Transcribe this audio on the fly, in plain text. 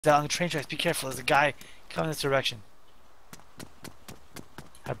Out on the train tracks. Be careful. There's a guy coming this direction.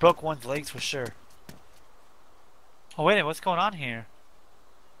 I broke one's legs for sure. Oh wait a minute, what's going on here?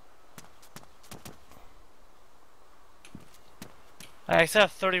 I still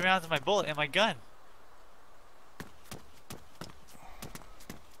have 30 rounds in my bullet in my gun.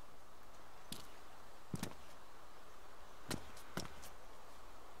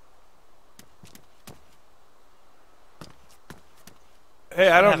 Hey,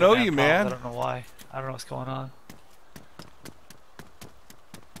 I don't know you, man. I don't know why. I don't know what's going on.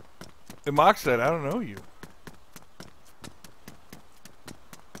 The Mock said, I don't know you.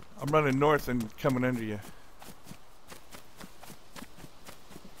 I'm running north and coming under you.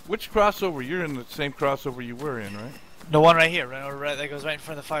 Which crossover? You're in the same crossover you were in, right? The one right here, right, that goes right in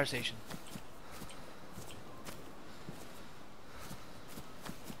front of the fire station.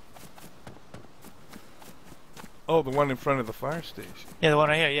 Oh, the one in front of the fire station. Yeah, the one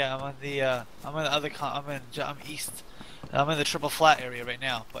right here. Yeah, I'm on the other. I'm east. I'm in the triple flat area right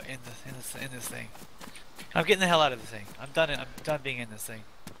now, but in this thing. I'm getting the hell out of this thing. I'm done being in this thing.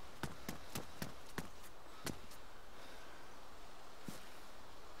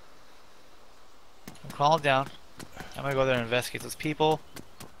 I'm crawling down. I'm gonna go there and investigate those people.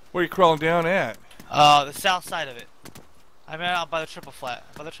 Where are you crawling down at? The south side of it. I'm out by the triple flat.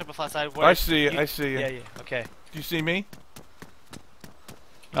 By the triple flat side. Where I see you. I see you. Yeah, yeah. Okay. Do you see me?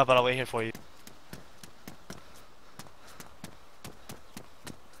 No, but I'll wait here for you.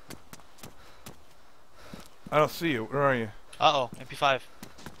 I don't see you. Where are you? Uh-oh, MP5.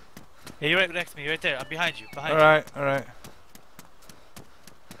 Yeah, you're right next to me. You're right there. I'm behind you. Behind you. Alright, alright.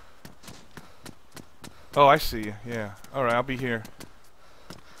 Oh, I see you. Yeah. Alright, I'll be here.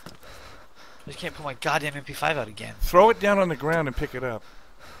 I just can't put my goddamn MP5 out again. Throw it down on the ground and pick it up.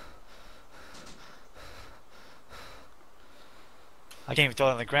 I can't even throw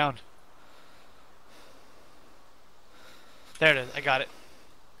it on the ground. There it is. I got it.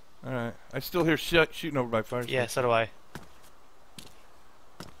 Alright. I still hear shooting over by fire. Yeah, so do I.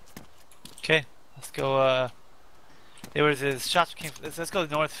 Okay, let's go. There was his shots came. Let's go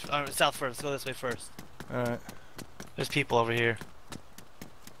north, south first. Let's go this way first. Alright. There's people over here.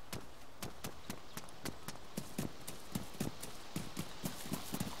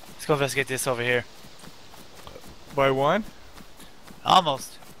 Let's go investigate this over here. By one?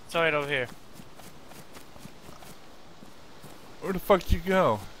 Almost. It's alright over here. Where the fuck did you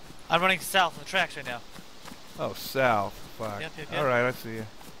go? I'm running south on the tracks right now. Oh, south. Fuck. Yep. Alright, I see you.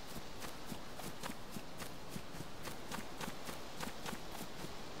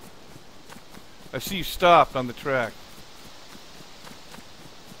 I see you stopped on the track.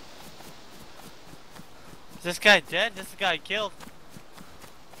 Is this guy dead? This guy killed.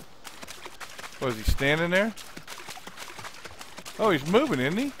 What, is he standing there? Oh, he's moving,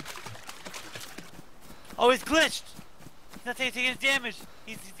 isn't he? Oh, he's glitched! He's not taking any damage!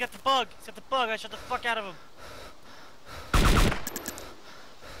 He's got the bug! He's got the bug! I shot the fuck out of him!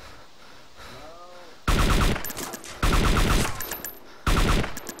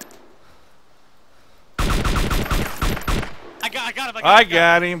 I got him! I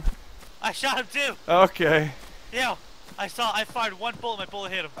got him! I shot him too! Okay. Yo! I fired one bullet, my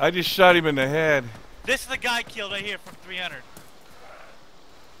bullet hit him. I just shot him in the head. This is the guy killed right here from 300.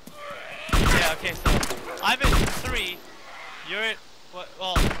 Yeah, okay, so I'm at 3. You're at what?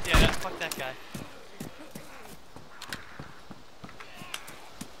 Well, yeah, fuck that guy.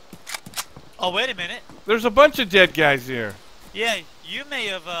 Oh, wait a minute. There's a bunch of dead guys here. Yeah, you may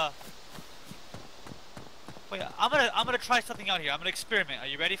have. Wait, I'm gonna try something out here. I'm gonna experiment. Are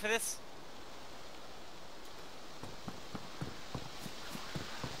you ready for this?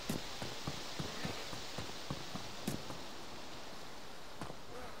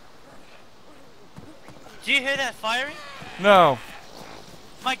 Do you hear that firing? No.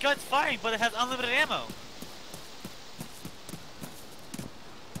 My gun's firing, but it has unlimited ammo.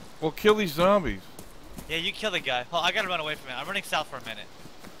 Well, kill these zombies. Yeah, you kill the guy. Well, I gotta run away from it. I'm running south for a minute.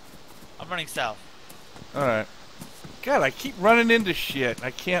 I'm running south. Alright. God, I keep running into shit. I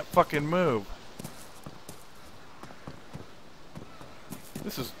can't fucking move.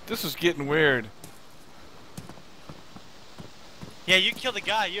 This is getting weird. Yeah, you killed the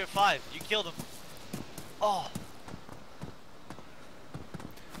guy. You're at 5. You killed him. Oh.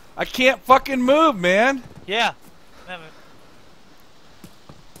 I can't fucking move, man. Yeah.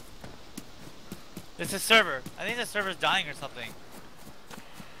 It's a server. I think the server's dying or something.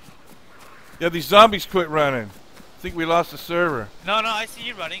 Yeah, these zombies quit running. I think we lost the server. No, I see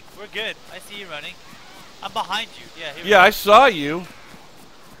you running. We're good. I see you running. I'm behind you. Yeah, here we Yeah, go. I saw you.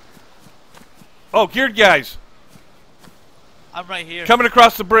 Oh, geared guys. I'm right here. Coming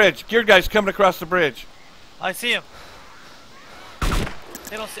across the bridge. Geared guy's coming across the bridge. I see him.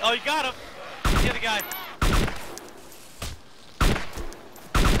 They don't see. Oh, you got him. The other guy.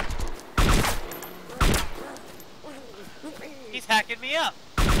 He's hacking me up.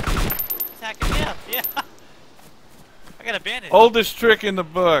 He's hacking me up. Yeah. I got a bandage. Oldest trick in the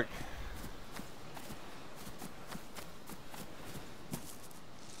book.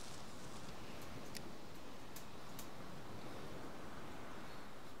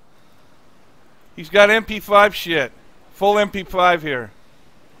 He's got MP5 shit. Full MP5 here.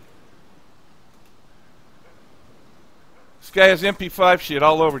 This guy has MP5 shit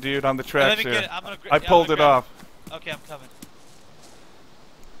all over, dude, on the tracks here. I pulled it off. Okay, I'm coming.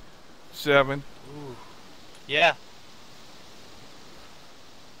 7. Ooh. Yeah.